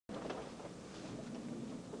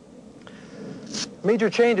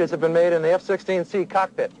Major changes have been made in the F-16C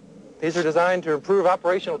cockpit. These are designed to improve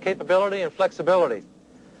operational capability and flexibility.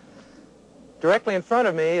 Directly in front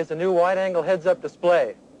of me is a new wide-angle heads-up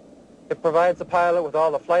display. It provides the pilot with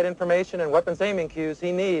all the flight information and weapons aiming cues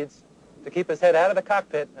he needs to keep his head out of the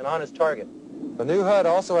cockpit and on his target. The new HUD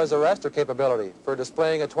also has a raster capability for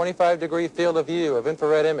displaying a 25-degree field of view of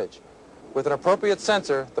infrared image. With an appropriate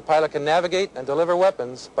sensor, the pilot can navigate and deliver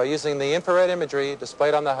weapons by using the infrared imagery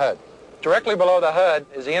displayed on the HUD. Directly below the HUD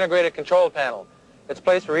is the integrated control panel. It's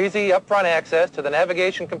placed for easy upfront access to the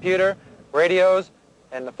navigation computer, radios,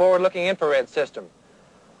 and the forward-looking infrared system.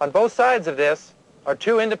 On both sides of this are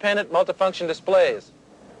two independent multifunction displays.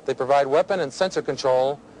 They provide weapon and sensor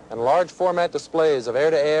control and large format displays of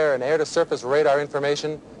air-to-air and air-to-surface radar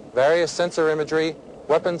information, various sensor imagery,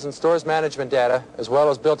 weapons and stores management data, as well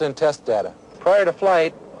as built-in test data. Prior to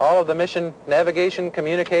flight, all of the mission navigation,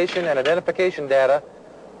 communication, and identification data,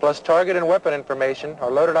 plus target and weapon information,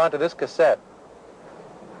 are loaded onto this cassette.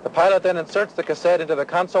 The pilot then inserts the cassette into the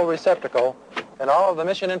console receptacle, and all of the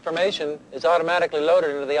mission information is automatically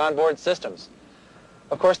loaded into the onboard systems.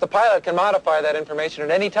 Of course, the pilot can modify that information at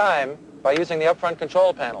any time by using the upfront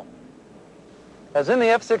control panel. As in the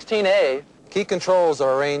F-16A, key controls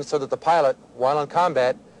are arranged so that the pilot, while in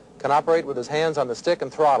combat, can operate with his hands on the stick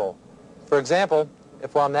and throttle. For example,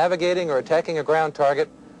 if while navigating or attacking a ground target,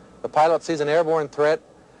 the pilot sees an airborne threat,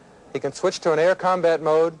 he can switch to an air combat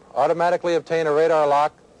mode, automatically obtain a radar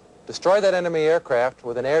lock, destroy that enemy aircraft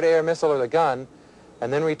with an air-to-air missile or the gun,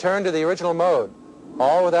 and then return to the original mode,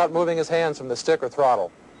 all without moving his hands from the stick or throttle.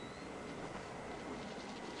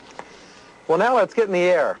 Well, now let's get in the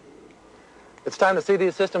air. It's time to see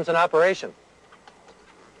these systems in operation.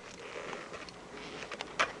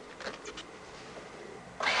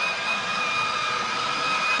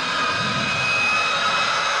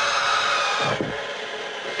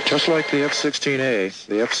 Just like the F-16A,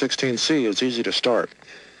 the F-16C is easy to start.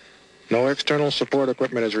 No external support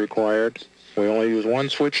equipment is required. We only use one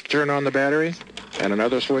switch to turn on the battery and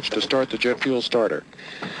another switch to start the jet fuel starter.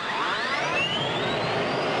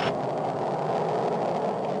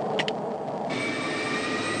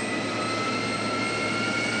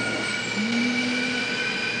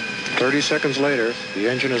 "30 seconds later, the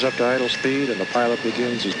engine is up to idle speed and the pilot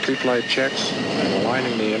begins his pre-flight checks and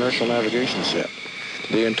aligning the inertial navigation set.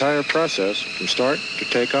 The entire process, from start to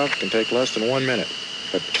takeoff, can take less than 1 minute,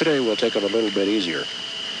 but today we'll take it a little bit easier.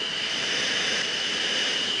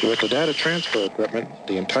 With the data transfer equipment,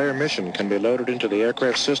 the entire mission can be loaded into the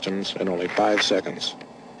aircraft systems in only 5 seconds.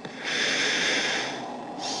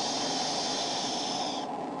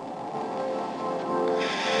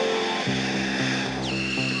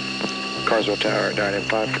 Carswell Tower, Dynam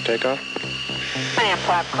 5 for takeoff. Dynam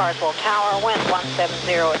 5, Carswell Tower, wind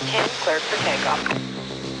 170 at 10, cleared for takeoff.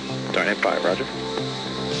 Dynam 5, roger.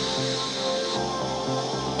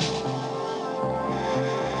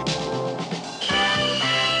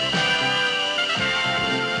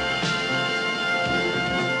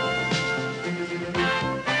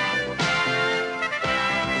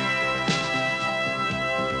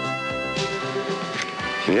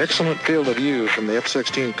 The excellent field of view from the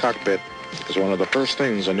F-16 cockpit is one of the first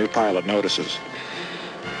things a new pilot notices.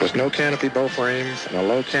 With no canopy bow frame and a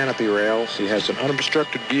low canopy rail, he has an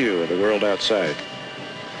unobstructed view of the world outside.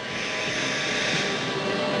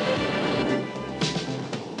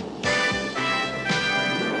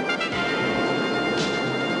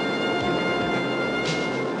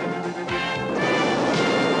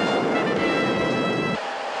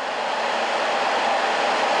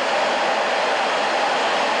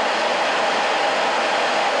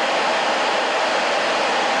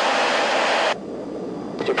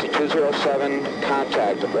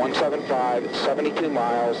 Contact at 175, 72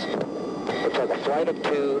 miles. Looks like a flight of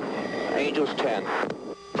 2, Angels 10.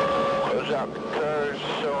 Close out, curves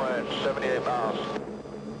showing 78 miles.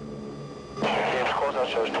 James, close out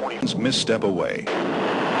shows 20. Misstep away.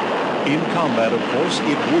 In combat, of course,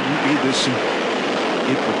 it wouldn't be this simple.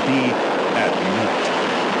 It would be at night.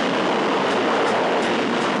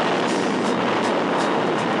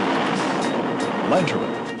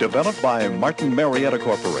 Lanterman, developed by Martin Marietta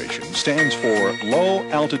Corporation, stands for Low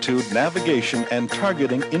Altitude Navigation and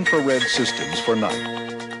Targeting Infrared Systems for Night.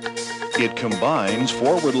 It combines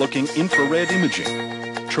forward-looking infrared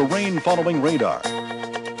imaging, terrain-following radar,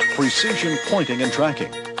 precision pointing and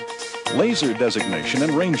tracking, laser designation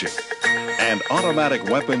and ranging, and automatic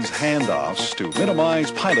weapons handoffs to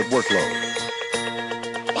minimize pilot workload.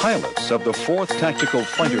 Pilots of the 4th Tactical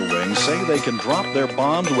Fighter Wing say they can drop their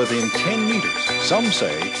bombs within 10 meters, some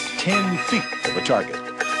say 10 feet of a target.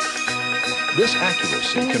 This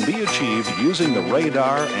accuracy can be achieved using the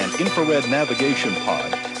radar and infrared navigation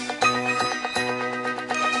pod.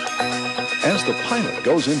 As the pilot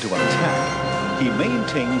goes into an attack, he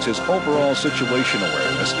maintains his overall situation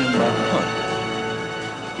awareness in the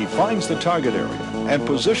hunt. He finds the target area and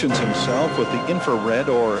positions himself with the infrared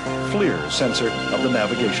or FLIR sensor of the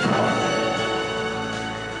navigation pod.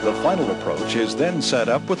 The final approach is then set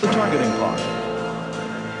up with the targeting pod.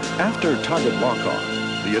 After target lock-on,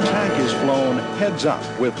 the attack is flown heads up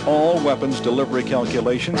with all weapons delivery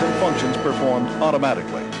calculations and functions performed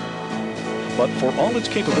automatically. But for all its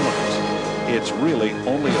capabilities, it's really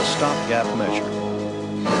only a stopgap measure.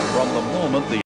 From the moment the